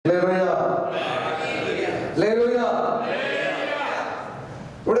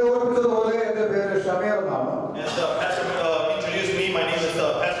Introduced me. My name is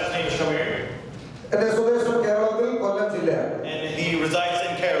pastor's name is Shamir. And he resides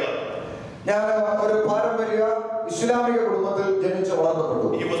in Kerala.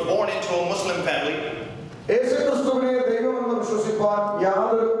 He was born into a Muslim family.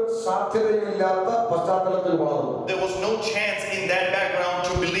 There was no chance in that background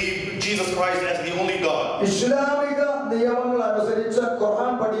to believe Jesus Christ as the only God.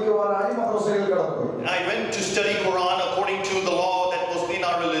 I went to study Quran according to the law that was in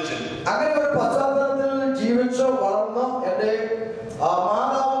our religion.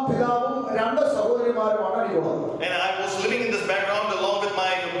 And I was living in this background along with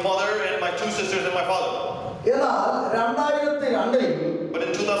my mother and my two sisters and my father. But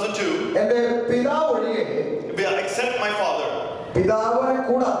in 2002, except my father,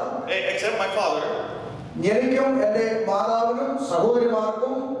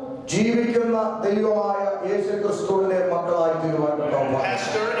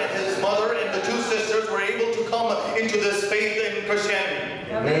 pastor and his mother and the two sisters were able to come into this faith in Christianity.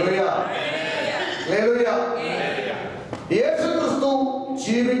 Hallelujah. Hallelujah.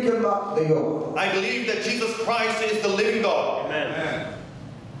 I believe that Jesus Christ is the living God. Amen.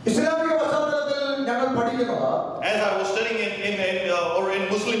 As I was studying in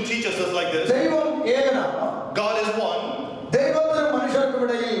Muslim teachers like this, God is one.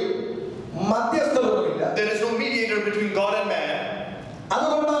 There is no mediator between God and man.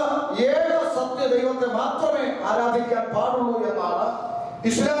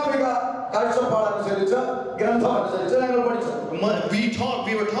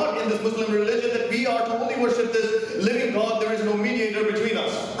 We were taught in this Muslim religion that we are to only worship this living God. There is no mediator between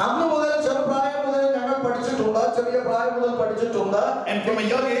us. And from a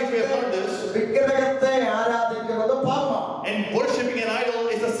young age we have learned this. And worshipping an idol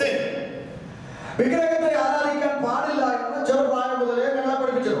is a sin. From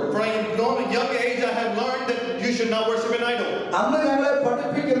a young age I have learned that you should not worship an idol.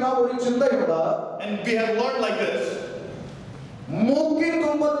 And we have learned like this. A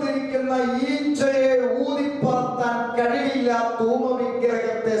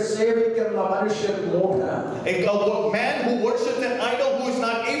man who worships an idol who is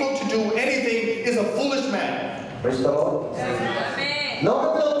not able to do anything is a foolish man. Praise the Lord.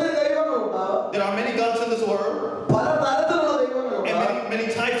 There are many gods in this world. And many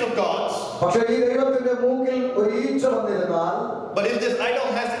types of gods. But if this idol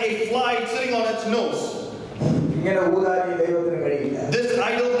has a fly sitting on its nose, this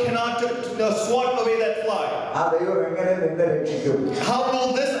idol cannot swat away that fly. How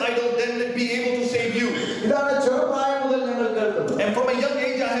will this idol then be able to save you? And from a young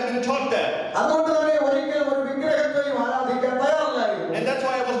age I have been taught that. And that's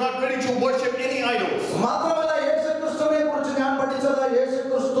why I was not ready to worship any idols.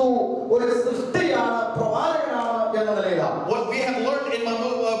 What we have learned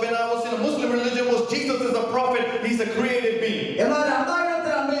when I was in a Muslim religion was Jesus is a prophet, he's a created being. But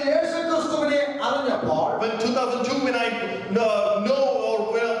in 2002 when I when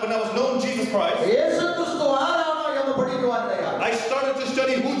I was known Jesus Christ, I started to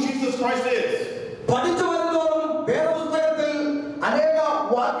study who Jesus Christ is.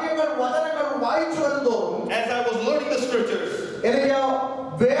 As I was learning the scriptures, and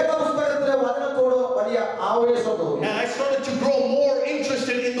I started to grow more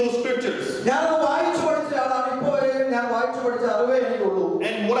interested in those scriptures.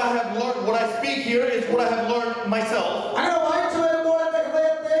 And what I have learned, what I speak here is what I have learned myself.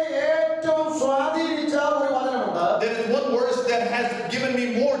 There is one verse that has given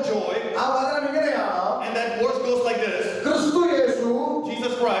me more joy. And that verse goes like this.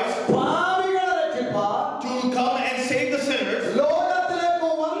 Jesus Christ to come and save the sinners.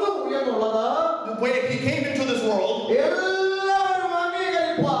 When he came into this world,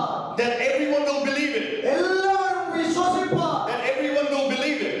 that everyone will believe it. That everyone will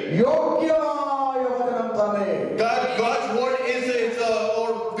believe it. God's word is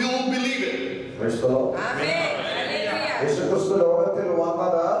or will believe it. Amen.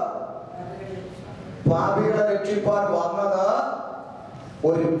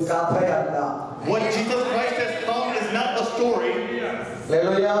 What Jesus Christ has come is not a story.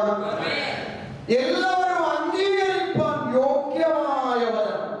 Hallelujah.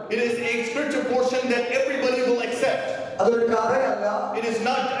 It is a spiritual portion that everybody will accept. It is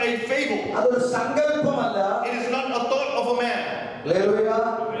not a fable. It is not a thought of a man.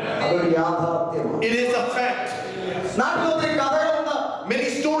 It is a fact. Many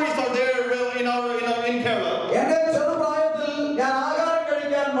stories are there in in Kerala.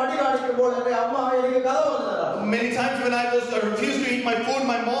 Many times when I refused to eat my food,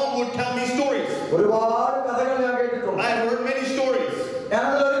 my mom would tell me stories. I have heard many stories.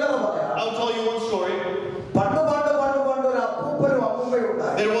 I'll tell you one story.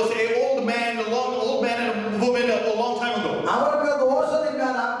 There was an old man and a woman a long time ago.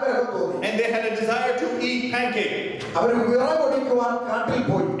 And they had a desire to eat pancake. And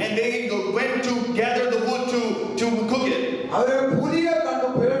they went to gather the wood to cook it.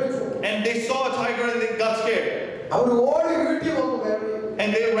 And they saw a tiger and they got scared.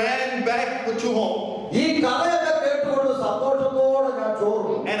 And they ran back to home. And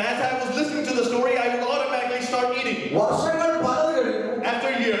as I was listening to the story, I would automatically start eating.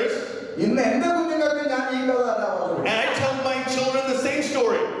 After years, and I tell my children the same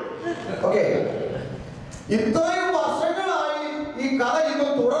story. Okay.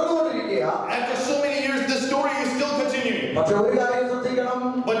 After so many years, this story is still continuing. But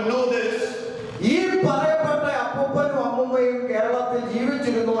know this.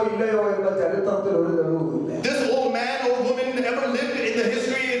 This old man or woman ever lived in the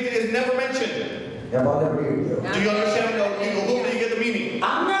history is never mentioned. Do you understand? Hopefully you get the meaning.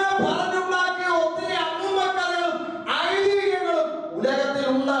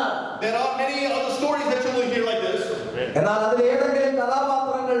 There are many other stories that you will hear like this.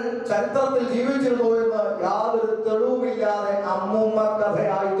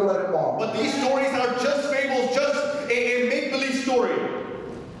 But these stories are just fables, just a make-believe story.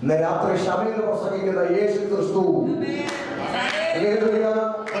 But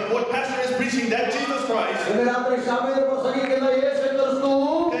what pastor is preaching, that Jesus Christ, that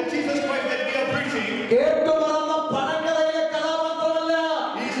Jesus Christ that we are preaching,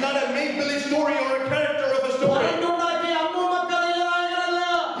 he's not a make-believe story or a character of a story.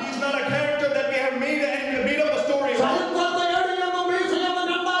 He's not a character that we have made up a story about.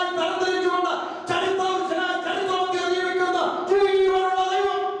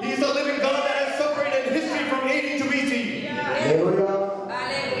 He's a living God that has separated history from AD to BC.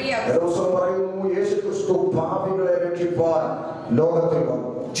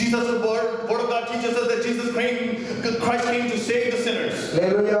 Jesus, the word of God teaches us that Christ came to save the sinners.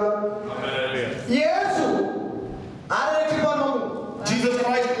 Jesus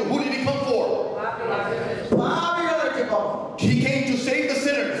Christ, who did he come for? He came to save the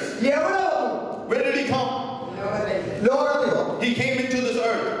sinners. Where did he come? He came into this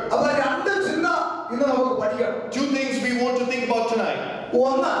earth. Two things we want to think about tonight.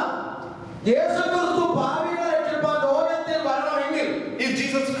 If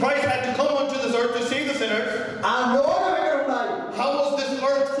Jesus Christ had to come onto this earth to save the sinners, how was this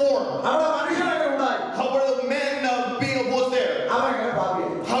earth formed? How were the men was there?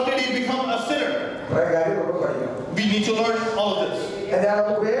 How did he become a sinner? We need to learn all of this. I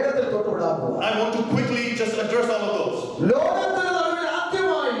want to quickly just address all of those.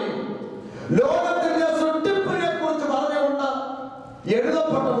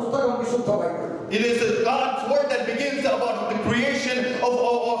 It is God's word that begins about the creation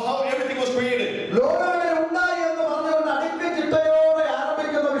of how everything was created.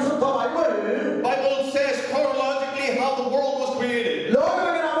 Bible says chronologically how the world was created.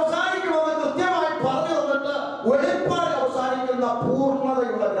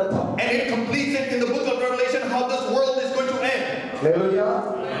 And it completes it in the book of Revelation how this world is going to end.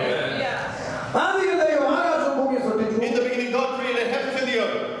 In the beginning, God created heaven and the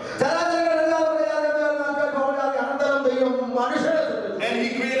earth. And he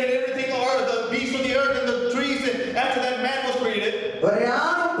created everything on earth, the beasts of the earth and the trees. And after that, man was created.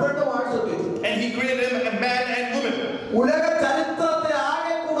 And he created a man and woman.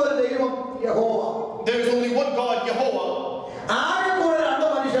 There is only one God, Jehovah.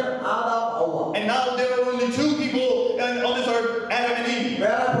 And now there are only two people on this earth, Adam and Eve.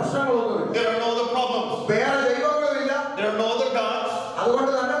 There are no other problems. There are no other gods.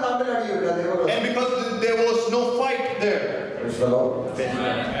 And because there was no fight there.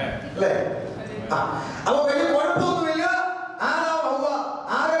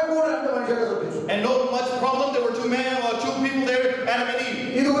 And no much problem. There were two people there, Adam and Eve.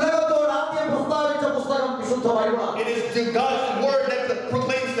 It is God's word that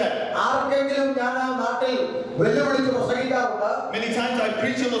proclaims that. Many times I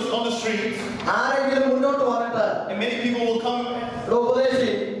preach on the streets. And many people will come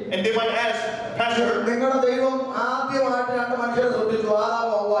and they might ask, Pastor,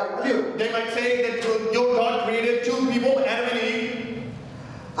 they might say that your God created two people, Adam and Eve.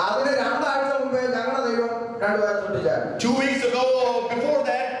 2 weeks ago or before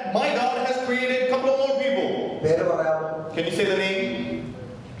that, my God has created a couple of more Can you say the name?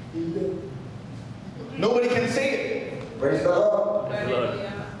 Nobody can say it. Praise the Lord.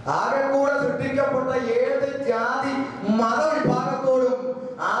 ആകെ കൂടെ സൃഷ്ടിക്കപ്പെട്ട ഏത് ജാതി മതവിഭാഗത്തോടും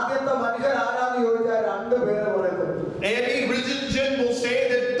ആദ്യത്തെ മനുഷ്യൻ ആരാന്ന് ചോദിച്ചാൽ രണ്ടുപേരെ പറയുന്നത്. Any religion will say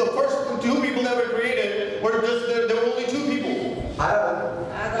that the first two people that were created were just there were only two people.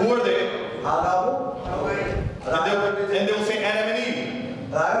 Who were they? ആദാമും and they will say Adam and Eve.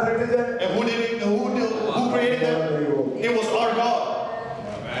 And who created them? It was our God.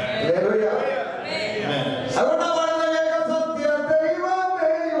 Hallelujah. Amen.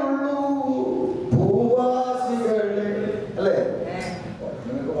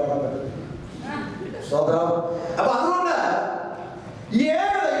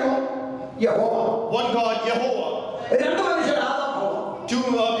 One God, Yehovah. Two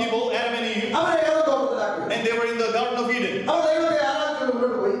people, Adam and Eve. And they were in the Garden of Eden.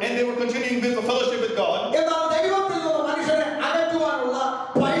 And they were continuing with the fellowship with God.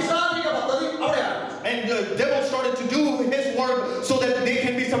 And the devil started to do his work so that they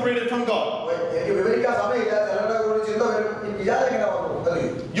can be separated from God.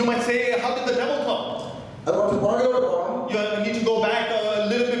 You might say, how did the devil come? You need to go back a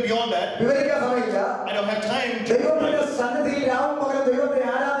little bit beyond that. I don't have time to.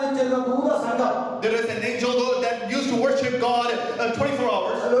 There is an angel that used to worship God 24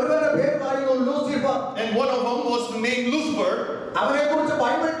 hours. And one of them was named Lucifer.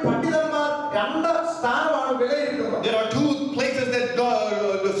 There are two places that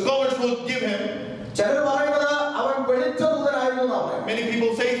the scholars will give him. Many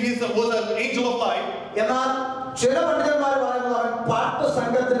people say he was an angel of light.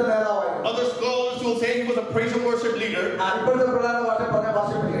 Other scholars will say he was a praise and worship leader.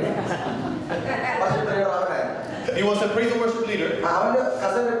 He was a praise and worship leader.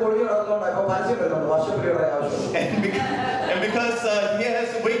 And because he has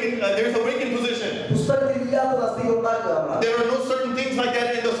awakened, there is a awakened position. There are no certain things like that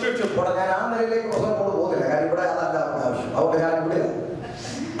in the scripture.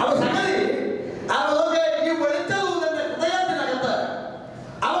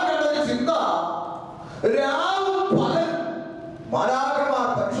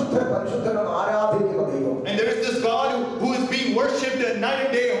 And there is this God who is being worshipped night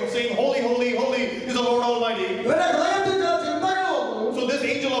and day, saying, Holy, holy, holy is the Lord Almighty. So this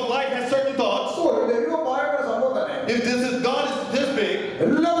angel of light has certain thoughts. If God is this big,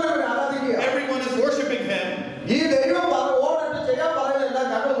 everyone is worshipping him.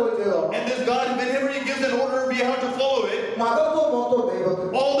 And this God, whenever he gives an order, we have to follow it.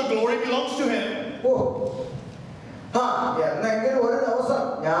 All the glory belongs to him.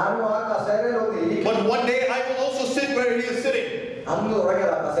 But one day I will also sit where he is sitting.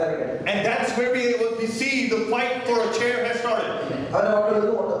 And that's where we see the fight for a chair has started.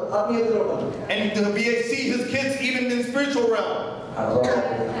 And we see his kids even in spiritual realm.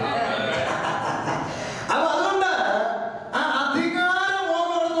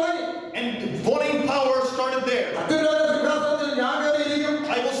 And voting power started there.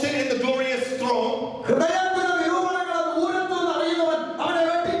 I will sit in the glorious throne.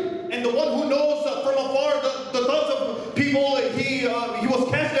 And the one who knows from afar the thoughts of people, he was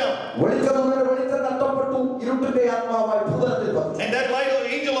cast down. And that light,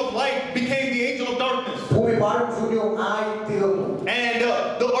 angel of light, became the angel of darkness. And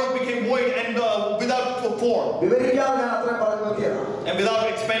the earth became void and without form. And without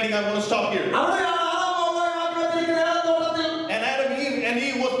expanding, I'm going to stop here. And Adam and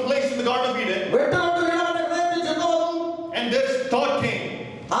Eve was placed in the Garden of Eden. And this thought came.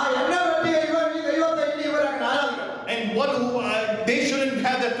 And one who they shouldn't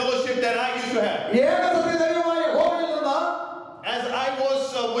have that fellowship that I used to have. As I was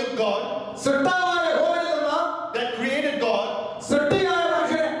with God, that created God,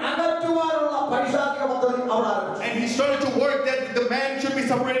 and he started to work that the man should be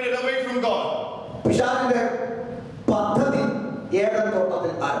separated away from God.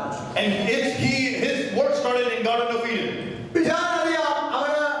 And his work started in Garden of Eden.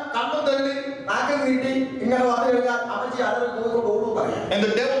 And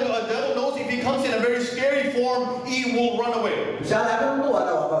the devil knows if he comes in a very scary form, he will run away. That's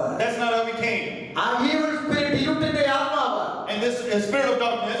not how he came. And this spirit of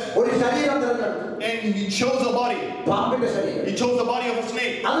darkness, and he chose a body. He chose the body of a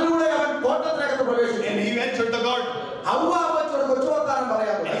snake. And he entered the garden.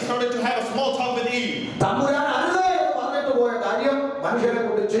 And he started to have a small talk with Eve.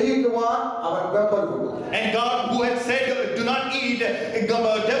 And God, who had said, do not eat, the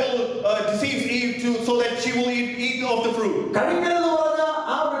devil deceives Eve to so that she will eat of the fruit.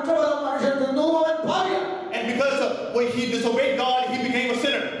 And because when he disobeyed God, he became a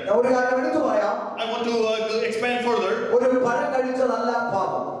sinner. I want to expand further.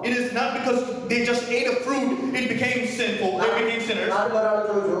 It is not because they just ate a fruit, it became sinful, they became sinners.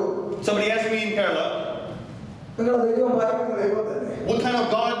 Somebody asked me in Kerala, what kind of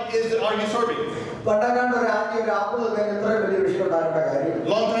God are you serving? Long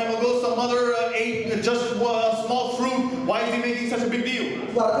time ago, some mother ate just a small fruit. Why is he making such a big deal?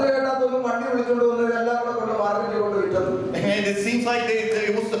 And it seems like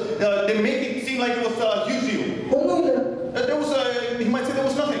they make it seem like it was a huge deal. There was he might say there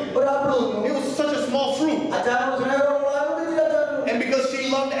was nothing. It was such a small fruit. And because she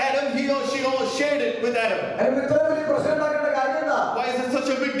loved Adam, she shared it with Adam. Why is it such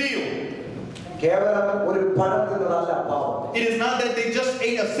a big deal? It is not that they just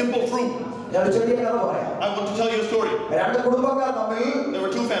ate a simple fruit. I want to tell you a story. There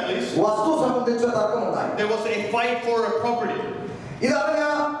were two families. There was a fight for a property.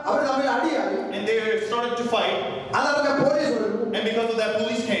 And they started to fight. And because of that,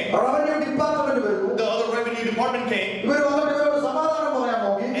 police came. The other revenue department came.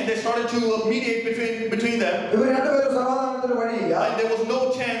 And they started to mediate between them. And there was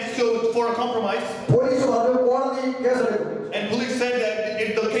no chance for a compromise. And police said that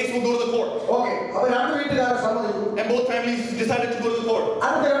the case will go to the court. And both families decided to go to the court.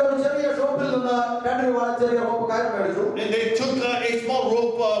 And they took a small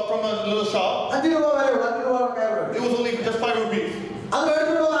rope from a little shop. It was only just 5 rupees.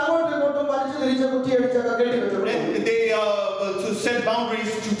 And they to set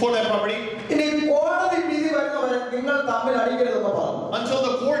boundaries for that property. Until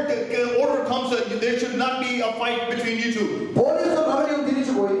the court order comes, there should not be a fight between you two. But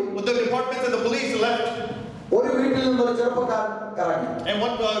the departments and the police left. And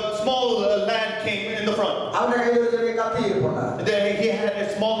one small lad came in the front. He had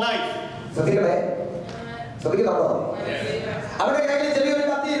a small knife. He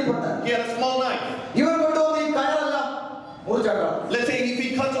had a small knife. Let's say if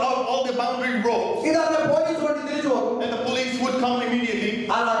he cuts out all the boundary ropes, and the police would come immediately.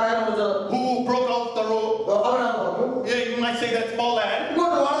 Who broke out the rope? Yeah, you might say that small lad.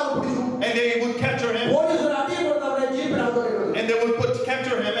 And they would capture him. And they would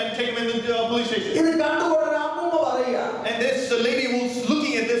capture him and take him in the police station. And this lady who's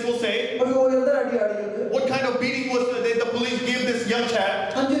looking at this will say, what kind of beating was the police give this young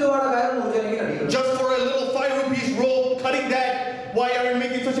chap? Just for a little 5 rupees rope, cutting that, why are you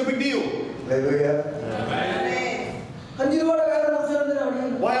making such a big deal?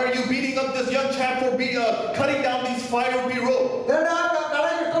 Why are you beating up this young chap for cutting down these 5 rupee rope? There are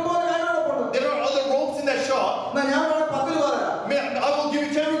other ropes in that shop. I will give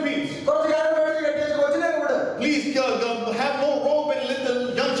you 10 rupees. Please have no rope and let the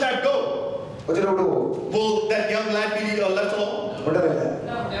young chap go. Will that young lad be left alone?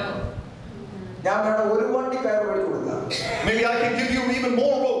 No. Maybe I can give you even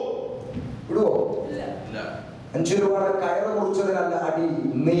more rope. No. It is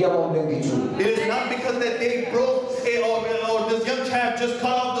not because that they broke or this young chap just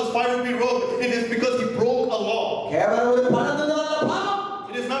cut off this 5 rupee rope. It is because he broke a law.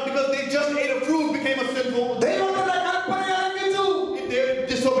 It is not because they just ate a fruit became a sinful. They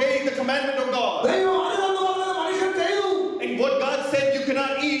disobeyed the commandment of God. And what God said you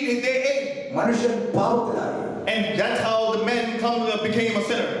cannot eat, they ate. And that's how the man became a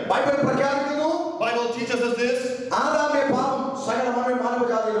sinner. Bible teaches us this.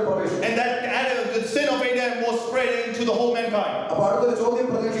 And that the sin of Adam was spread into the whole mankind.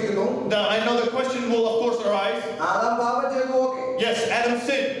 Another question will of course arise. Yes, Adam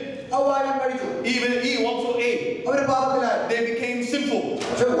sinned. Even Eve also ate. They became sinful.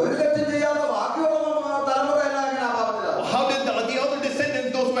 How did the other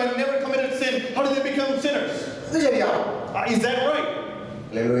descendants, those who had never committed sin, how did they become sinners? Is that right?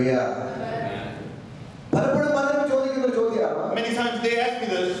 Hallelujah. Many times they ask me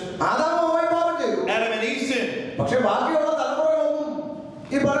this. Adam and Eve sinned.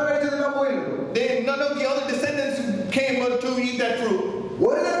 None of the other descendants came to eat that fruit.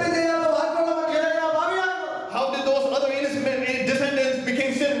 How did those other innocent descendants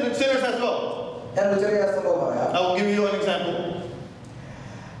become sinners as well? I will give you an example.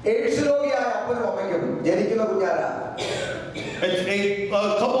 A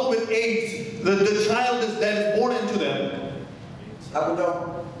couple with AIDS, the child that is born into them,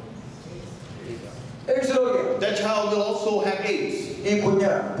 that child will also have AIDS.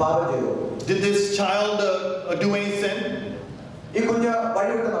 Did this child do any sin?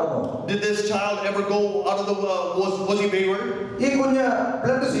 Did this child ever go out of the was he wayward?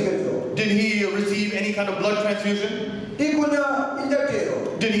 Did he receive any kind of blood transfusion?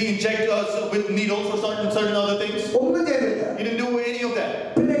 Did he inject us with needles or certain other things? He didn't do any of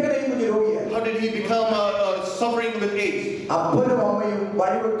that. How did he become suffering with AIDS?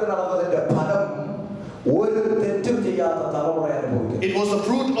 It was the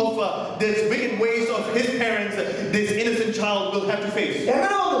fruit of these wicked ways of his parents this innocent child will have to face.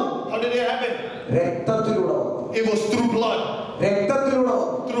 How did it happen? It was through blood.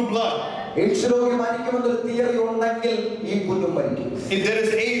 Through blood. If there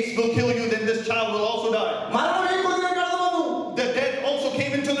is AIDS will kill you, then this child will also die. The death also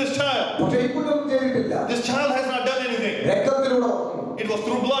came into this child. This child has not done anything. It was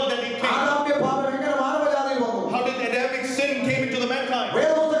through blood that it came. How did Adamic sin came into the mankind?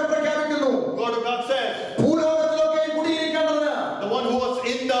 God of God says, the one who was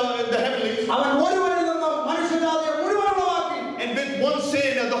in the heavenlies, and with one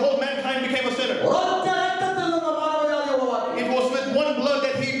sin the whole mankind became a sinner. It was with one blood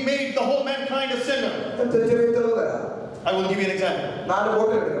that he made the whole mankind a sinner. I will give you an example.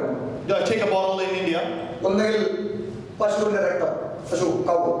 Take a bottle in India. Blood,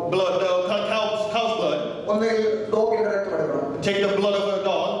 cow's blood. Take the blood of a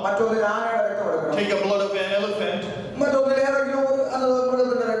dog. Take the blood of an elephant.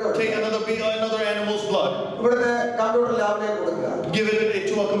 Take another animal's blood. Give it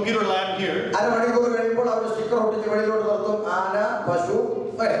to a computer lab here. In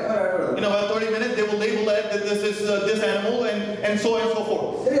about 30 minutes, they will label that this is this animal and so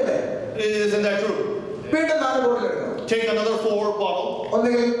forth. Isn't that true? Take another 4 bottle.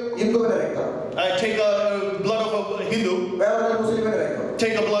 Take a blood of a Hindu.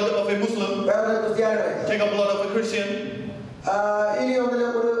 Take a blood of a Muslim. Take a blood of a Christian.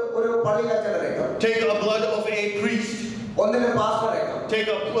 Take a blood of a priest. Take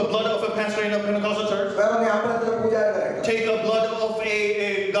a blood of a pastor in a Pentecostal church. Take a blood of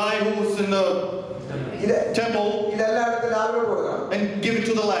a guy who's in the temple and give it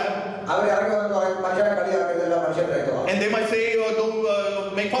to the lab. And they might say,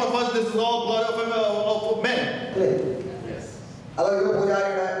 don't make fun of us, this is all blood of men.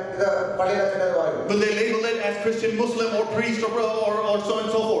 Will they label it as Christian, Muslim, or priest, or so and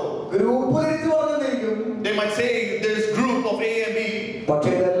so forth? They might say there's group of A and B, but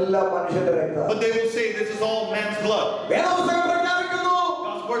they will say this is all man's blood.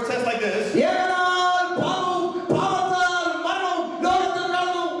 God's word says like this.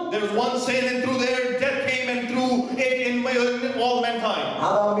 There was one sin, and through there death came, and through it in all mankind.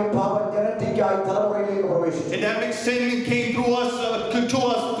 Adamic sin came through us, to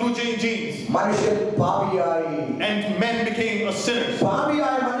us through genes. And men became a sinners.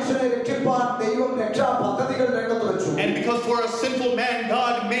 And because for a sinful man,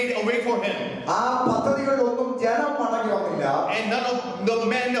 God made a way for him. And none of the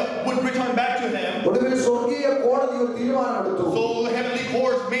men would return back to him. So the heavenly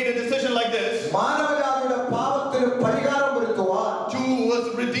courts made a decision like this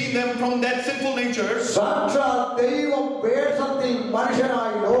to redeem them from that sinful nature.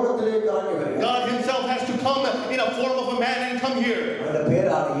 God himself has to come in a form of a man and come here.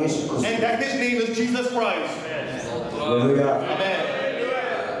 And that his name is Jesus Christ. Amen.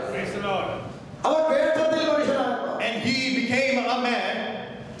 Praise the Lord. And he became a man.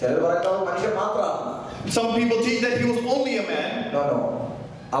 Some people teach that he was only a man. No.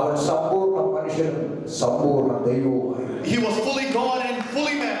 He was fully God and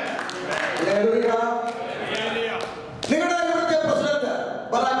fully man.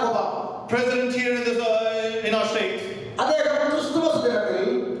 President here in our state,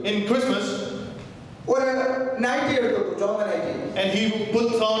 in Christmas, and he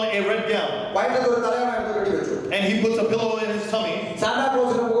puts on a red gown, and he puts a pillow in his tummy,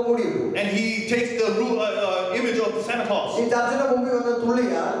 and he takes the image of the Santa Claus,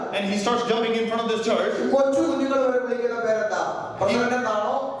 and he starts jumping in front of this church.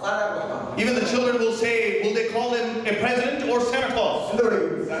 Even the children will say, will they call him a president or Santa Claus?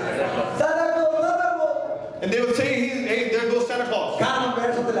 And they will say, hey, there goes Santa Claus.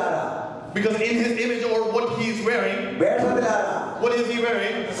 Because in his image or what he's wearing, what is he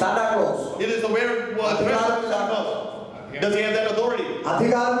wearing? Santa Claus. It is the wearer Santa Claus. Does he have that authority?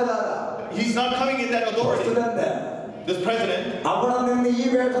 He's not coming in that authority. This president,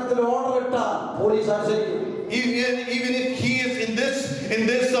 even if he is in this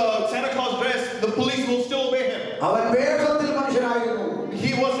Santa Claus dress, the police will still obey him. He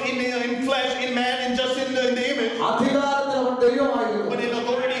was in flesh, in man, and just in the image. But in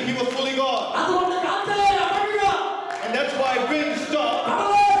authority, he was fully God. And that's why wind stopped.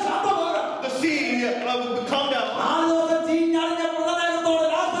 The sea calmed down.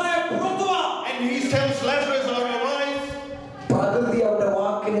 And he tells Lazarus, arise.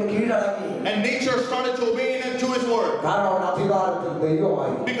 And nature started to obey him to his word.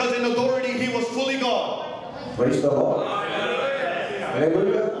 Because in authority, he was fully God. Praise the Lord.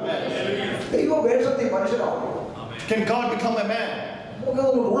 Hallelujah. Can God become a man?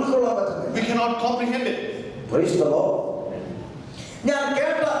 We cannot comprehend it. Praise the Lord.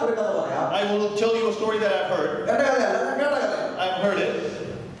 I will tell you a story that I've heard. I've heard it.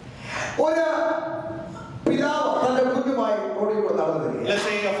 Let's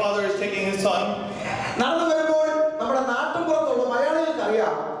say a father is taking his son.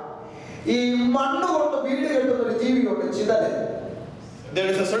 There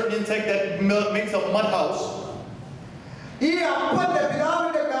is a certain insect that makes a mud house.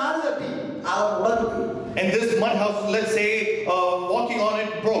 And this mud house, let's say, walking on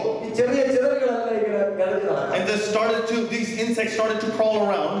it broke. And these insects started to crawl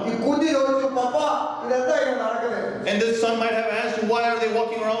around. And this son might have asked, why are they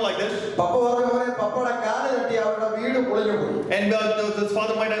walking around like this? And this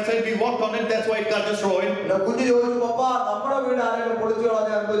father might have said, we walked on it, that's why it got destroyed.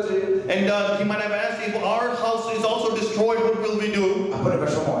 And he might have asked, if our house is also destroyed, what will we do?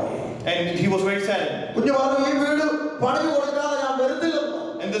 And he was very sad.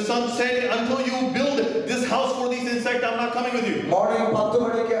 And the son said, until you build this house for these insects, I'm not coming with you.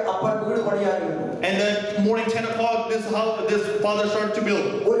 And then morning 10 o'clock, this father started to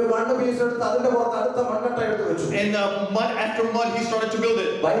build. And mud after mud, he started to build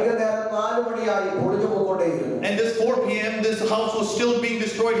it. And this 4 p.m., this house was still being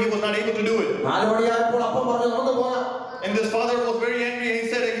destroyed. He was not able to do it. And this father was very angry and he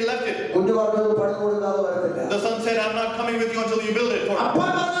said he left it. The son said, I'm not coming with you until you build it for me.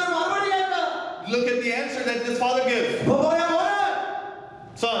 Look at the answer that this father gives.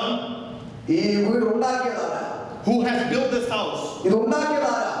 Son, who has built this house? Who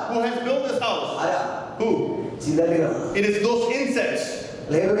has built this house? Who? It is those insects.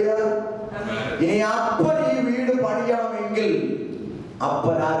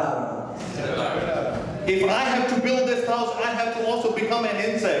 If I have to build this house, I have to also become an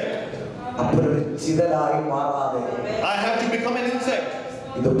insect. I have to become an insect.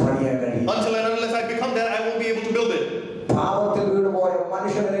 Until and unless I become that, I won't be able to build it.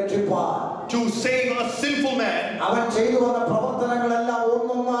 To save a sinful man, as he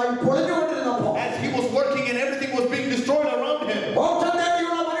was working and everything was being destroyed around him, there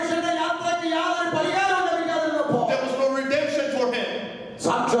was no redemption for him.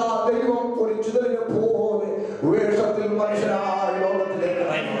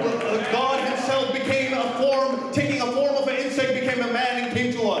 God himself became a form, taking a form of an insect, became a man and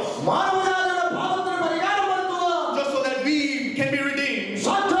came to us. Just so that we can be redeemed.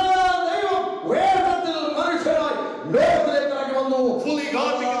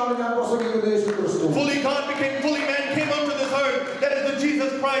 Fully man came unto this earth. That is the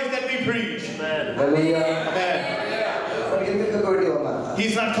Jesus Christ that we preach. Amen. Amen.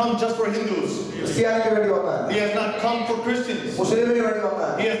 He's not come just for Hindus. He has not come for Christians. He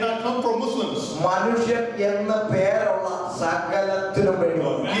has not come for Muslims. He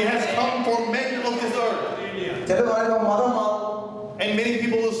has come for men of this earth. And many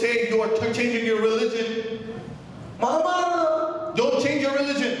people will say, you are changing your religion. Don't change your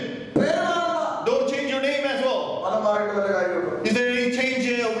religion. Don't change your name as well. Is there any change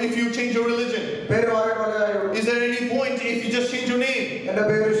if you change your religion? Is there any point if you just change your name?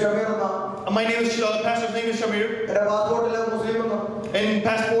 My name is pastor's name is Shamir. In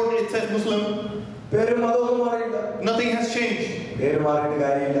passport it says Muslim. Nothing has changed.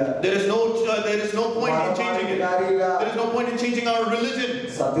 There is no point in changing it. There is no point in changing our religion.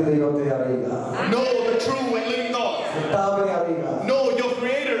 Know the true and living God. Know your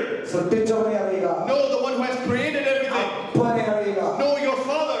Creator. Know the one who has created everything. Know your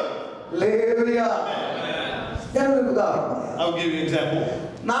Father. I'll give you an example.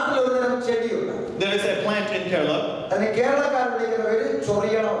 There is a plant in Kerala.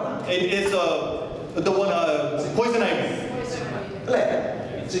 It is the one poison ivy.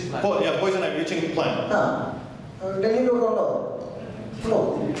 Yeah, poison ivy, itching plant.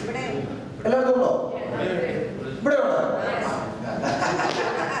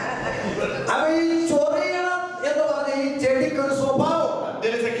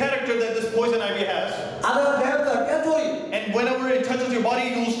 There is a character that this poison ivy has. your body,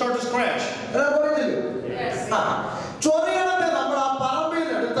 you will start to scratch. Yes.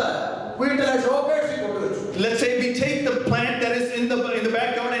 Let's say we take the plant that is in the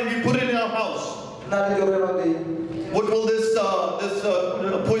backyard and we put it in our house. What will this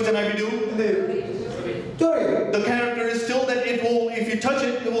poison ivy do? The character is still that it will, if you touch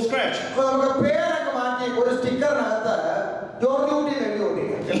it, it will scratch.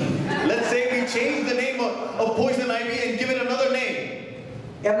 Let's say we change the name of poison ivy and give it another name.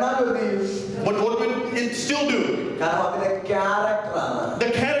 But what will it still do? The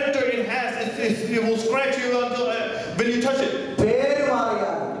character it has, it will scratch you until, when you touch it.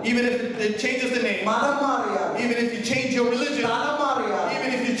 Even if it changes the name, even if you change your religion,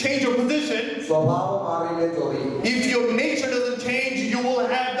 even if you change your position, if your nature doesn't change, you will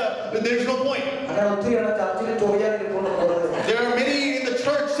have there's no point. There are many in the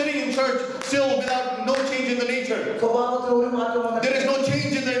church, sitting in church, still without no change in the nature. There is no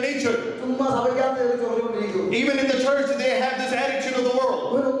change in their nature. Even in the church, they have this attitude of the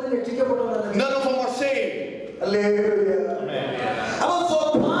world. None of them are saved. Amen.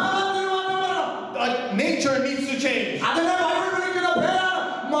 Nature needs to change.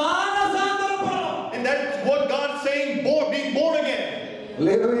 And that's what God's saying, being born again.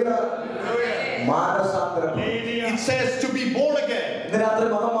 It says to be born again.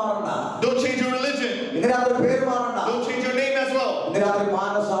 Don't change your religion. Don't change your name as well.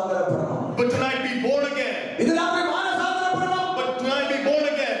 But tonight be born again. But tonight be born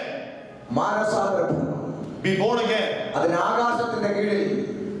again. Be born again.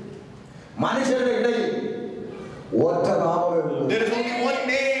 There is only one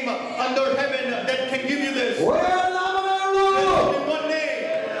name under heaven that can give you this. There is only one name.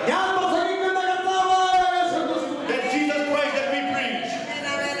 That Jesus Christ that we preach.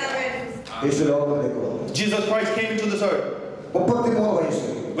 Jesus Christ came into this earth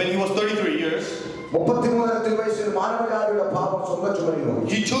when he was 33 years.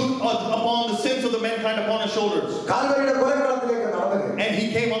 He took upon the sins of the mankind upon his shoulders. And he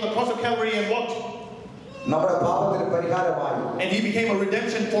came on the cross of Calvary and walked. And he became a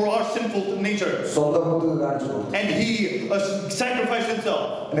redemption for our sinful nature. And he sacrificed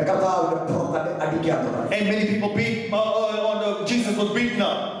himself. And many people Jesus was beaten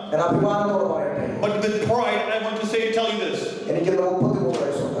up. But with pride, I want to tell you this.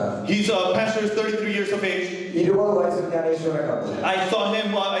 He's pastor is 33 years of age. I found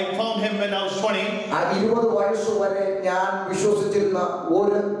him when I was 20. I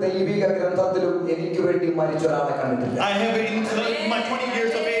have in my 20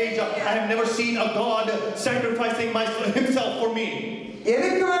 years of age, I have never seen a God sacrificing himself for me.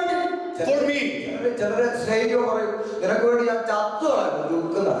 For me.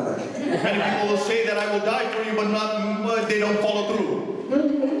 Many people will say that I will die for you, but they don't follow through.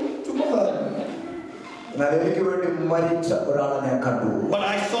 But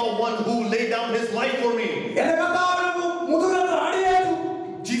I saw one who laid down his life for me.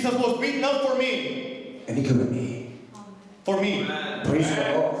 Jesus was beaten up for me. For me. Praise the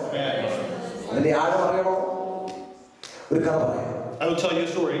Lord. I will tell you a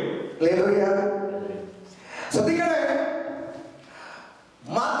story. Hallelujah.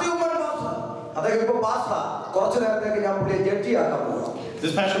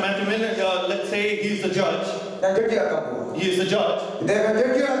 This Pastor Matthew Min, let's say he's the judge. He is the judge.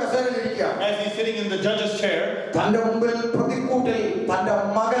 As he's sitting in the judge's chair,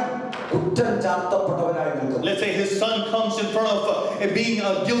 let's say his son comes in front of being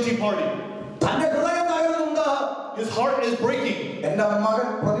a guilty party. His heart is breaking.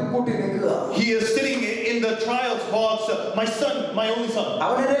 He is sitting in the trial's box. My son, my only son.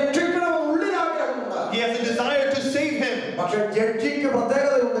 He has a desire to save him. But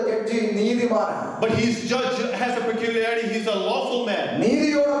his judge has a peculiarity. He's a lawful man.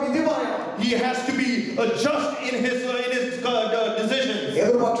 He has to be just in his decisions.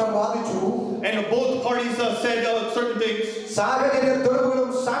 And both parties said certain things.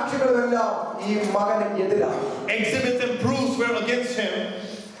 Exhibits and proofs were against him.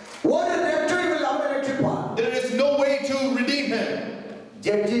 There is no way to redeem him.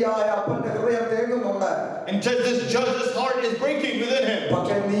 And this judge's heart is breaking within him.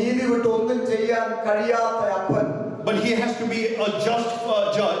 But he has to be a just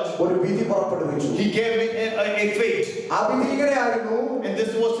judge. He gave a fate. And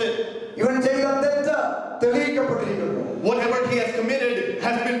this was it. Whatever he has committed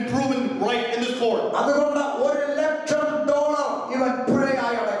has been proven right in this court.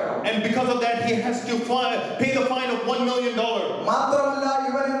 And because of that, he has to pay the fine of $1 million.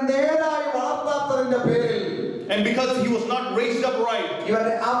 And because he was not raised up right.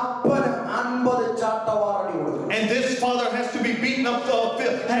 ഇവന്റെ അപ്പന് 50 ചാട്ടവാറടി കൊടുത്തു. And this father has to be beaten up,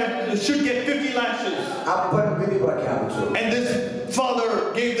 should get 50 lashes. അപ്പൻ വിധി പ്രഖ്യാപിച്ചു. And this father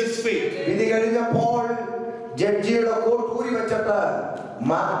gave this fate. വിധി കഴിഞ്ഞപ്പോൾ ജഡ്ജിയുടെ coat ഊരി വെച്ചിട്ട്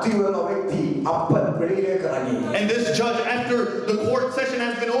മാത്യു എന്ന വ്യക്തി അപ്പൻ വെളിയിലേക്ക് ഇറങ്ങി. And this judge, after the court session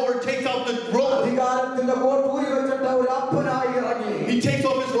has been over, takes out the robe. അധികാരത്തിന്റെ കോട്ട് ഊരി വെച്ചിട്ട് ഒരു അപ്പനായി ഇറങ്ങി. He takes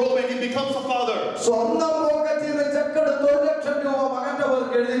off his robe and he becomes a father. സ്വന്തം പോക്കറ്റിൽ നിന്ന് ചെക്കെടുത്ത് 1 ലക്ഷം രൂപ മകന്റെ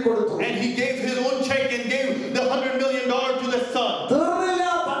പേർക്ക് എഴുതി കൊടുത്തു. And he gave his own check and gave the $100 million to the son. തീർന്നില്ല,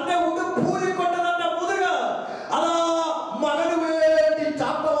 തന്റെ ഉടുപ്പൂരിക്കൊണ്ട് തന്റെ മുതുക അതാ മകന് വേണ്ടി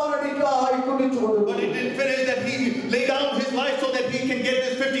ചാട്ടവാറടിക്കായി കുടിച്ചു കൊടുത്തു. But it didn't finish that he laid down his life so that he can get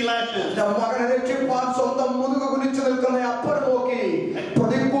this 50 lashes. മകനെ രക്ഷിപ്പാൻ സ്വന്തം മുതുക കുനിച്ചു നിൽക്കുന്ന അപ്പൻ നോക്കി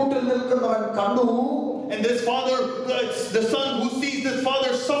പ്രതിക്കൂട്ടിൽ നിൽക്കുന്നവൻ കണ്ടു. And this father, the son who sees this father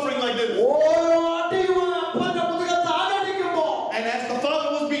suffering like this. And as the father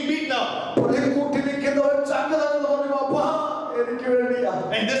was being beaten up,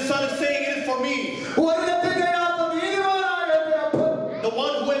 and this son is saying, it is for me. The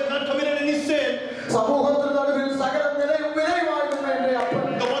one who has not committed any sin, the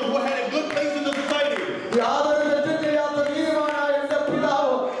one who had a good place in the society,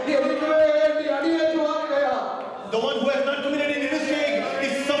 the one who has not committed any mistake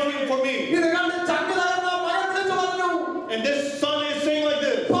is suffering for me. And this son is saying like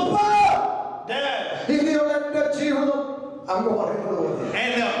this, Dad,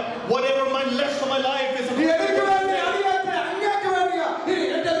 and whatever my left of my life is,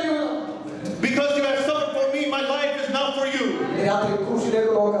 because you have suffered for me, my life is now for you.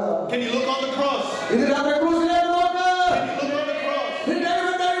 Can you look on the cross? Can you look on the cross?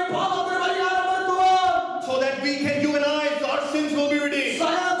 So that we can, you and I, our sins will be redeemed.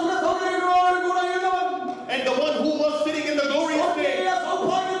 And the one who was sitting in the glorious state,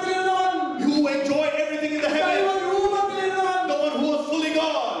 who enjoyed everything in the heavens, the one who was fully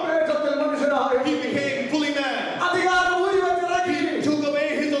God, he became fully man. He took away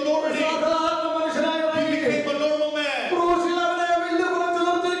his authority. He became a normal man.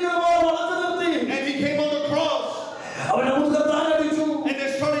 And he came on the cross. And they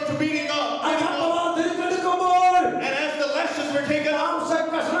started to beating up. And as the lashes were taken up,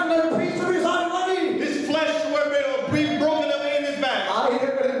 his flesh were broken away in his back.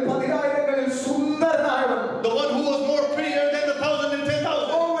 The one who was more prettier than the 1,000 and 10,000.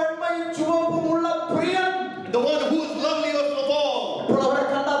 The one who is loveliest of all.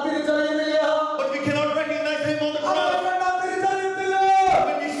 But we cannot recognize him on the cross.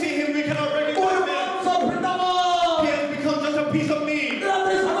 When we see him, we cannot recognize him. He has become just a piece of meat.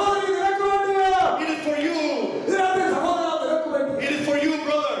 It is for you. It is for you,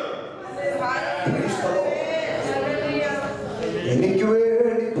 brother.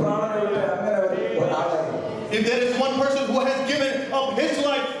 If there is one person who has given up his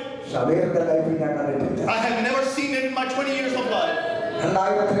life, I have never seen it in my 20 years of life.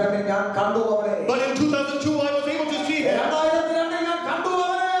 But in 2002, I was able to see him.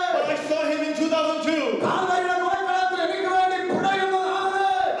 But I saw him in 2002.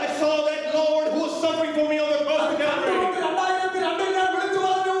 I saw that Lord who was suffering for me on the cross of Calvary.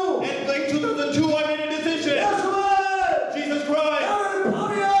 And in 2002, I made a decision. Jesus Christ,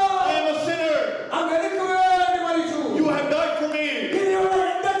 I am a sinner. You have died for me.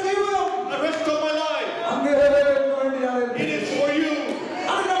 The rest of my life, it is for you.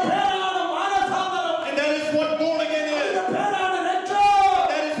 And that is what born again is.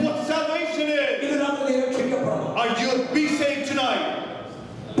 That is what salvation is. Are you be saved tonight?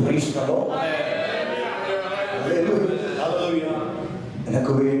 Hallelujah.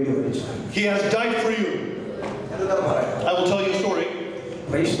 He has died for you. I will tell you a story.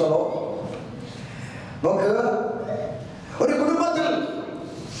 ഒരു കുടുംബത്തിൽ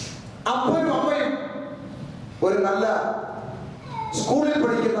അപ്പനും അമ്മയും ഒരു നല്ല സ്കൂളിൽ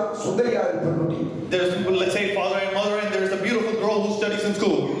പഠിക്കുന്ന സുന്ദരിയായ ഒരു പെൺകുട്ടി. There's, let's say, father and mother, and there's a beautiful girl who studies in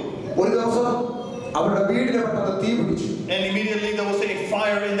school. ഒരു ദിവസം അവരുടെ വീടിന് പെട്ടെന്ന് തീ പിടിച്ചു. And immediately there was a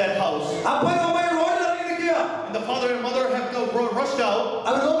fire in that house. അപ്പനും അമ്മയും റോഡിൽ ഇറങ്ങിയിരിക്കുക. And the father and mother have rushed out.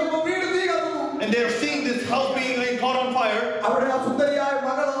 അവർ നോക്കിയപ്പോൾ വീട് തീ കത്തുന്നു. And they're seeing this house being caught on fire. അവിടെ ആ സുന്ദരിയായ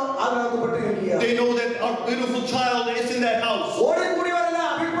മകള് അതിനകത്ത് പെട്ടിരിക്കുക. They know that our beautiful child is in that house. ഓടിക്കൂടി വരല്ല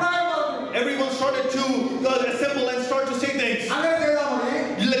അഭിപ്രായം പറഞ്ഞു. Everyone started to assemble and start to say things. അങ്ങനെ ചെയ്താൽ മതി.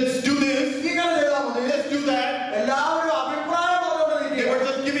 Let's do this. ഇങ്ങനെ ചെയ്താൽ മതി. Let's do that. എല്ലാവരും അഭിപ്രായം പറഞ്ഞുകൊണ്ടിരിക്കുക. They were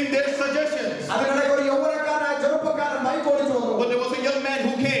just giving their suggestions. അതിനിടയിൽ ഒരു യൗവനക്കാരനായ ചെറുപ്പക്കാരൻ മൈക്ക് ഓടിച്ചു വന്നു. But there was a young man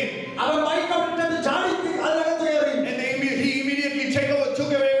who came. അവൻ മൈക്ക് വിട്ടിട്ട് ചാടി അതിനകത്ത് കയറി. And he immediately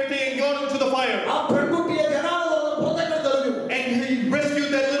took away everything and got into the fire. ആ പെൺകുട്ടിയെ ജനാല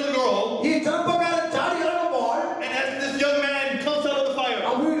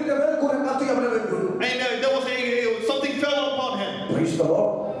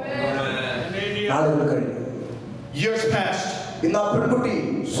Years passed. This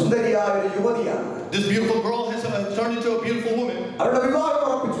beautiful girl has turned into a beautiful woman.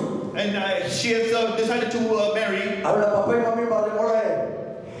 And she has decided to marry.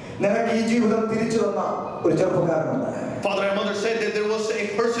 Father and mother said that there was a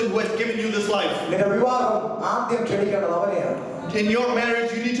person who has given you this life. In your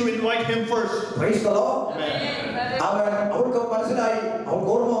marriage, you need to invite him first. Praise the Lord.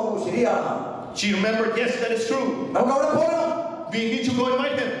 She remembered, yes, that is true. We need to go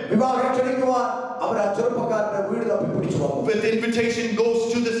invite him. With invitation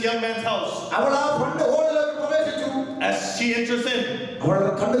goes to this young man's house. As she enters in, she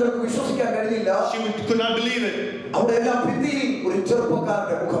could not believe it.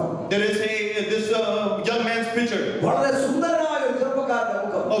 There is this young man's picture.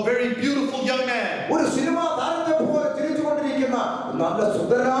 A very beautiful young man.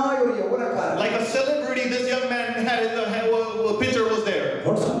 Like a celebrity, this young man had a picture was there.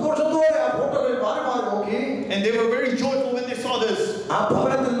 And they were very joyful when they saw this.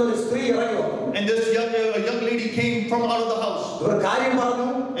 And this young lady came from out of the house.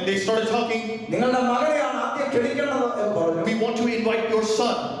 And they started talking. We want to invite your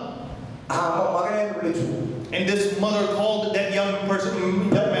son. And this mother called that young man.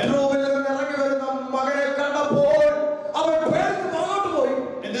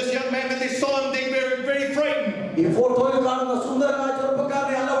 And this young man, when they saw him, they were very frightened.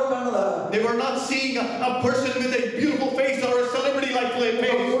 They were not seeing a person with a beautiful face or a celebrity-like face.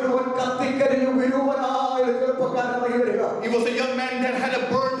 He was a young man that had a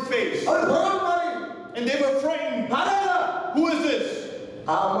burned face. And they were frightened. Who is this?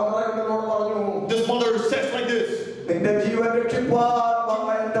 This mother says like this.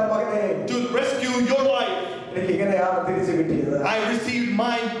 To rescue your life, I received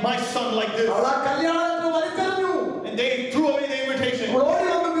my son like this. And they threw away the invitation.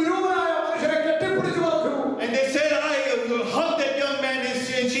 And they said, I hugged that young man,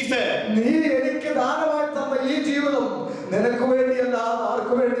 and she said, and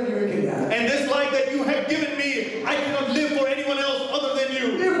this life that you have given me, I cannot live for anyone else other than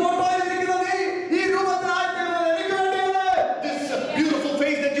you. This beautiful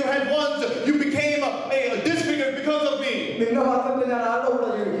face that you had once, you became disfigured because of me.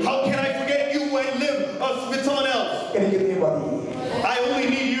 How can I forget you and live with someone else? I only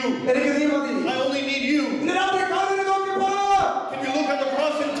need you. I only need you. Can you look at the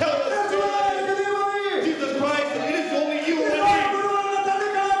cross and tell us, Jesus Christ, it is only you and me.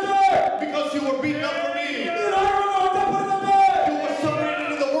 Because you were beaten up for me. You were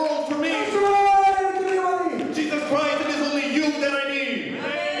separated in the world for me. Jesus Christ, it is only you that I need.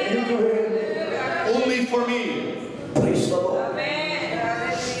 Only for me. Praise the Lord.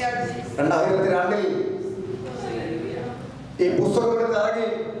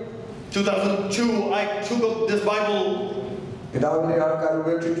 2002, I took up this Bible.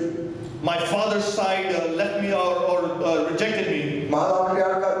 My father's side left me or rejected me.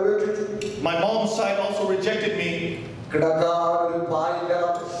 My mom's side also rejected me. There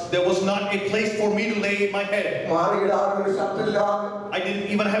was not a place for me to lay my head. I didn't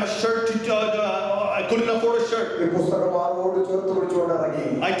even have a shirt I couldn't afford a shirt.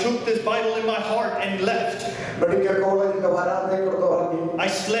 I took this Bible in my heart and left. I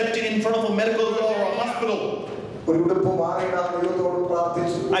slept in front of a medical or a hospital.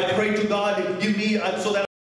 I prayed to God, give me so that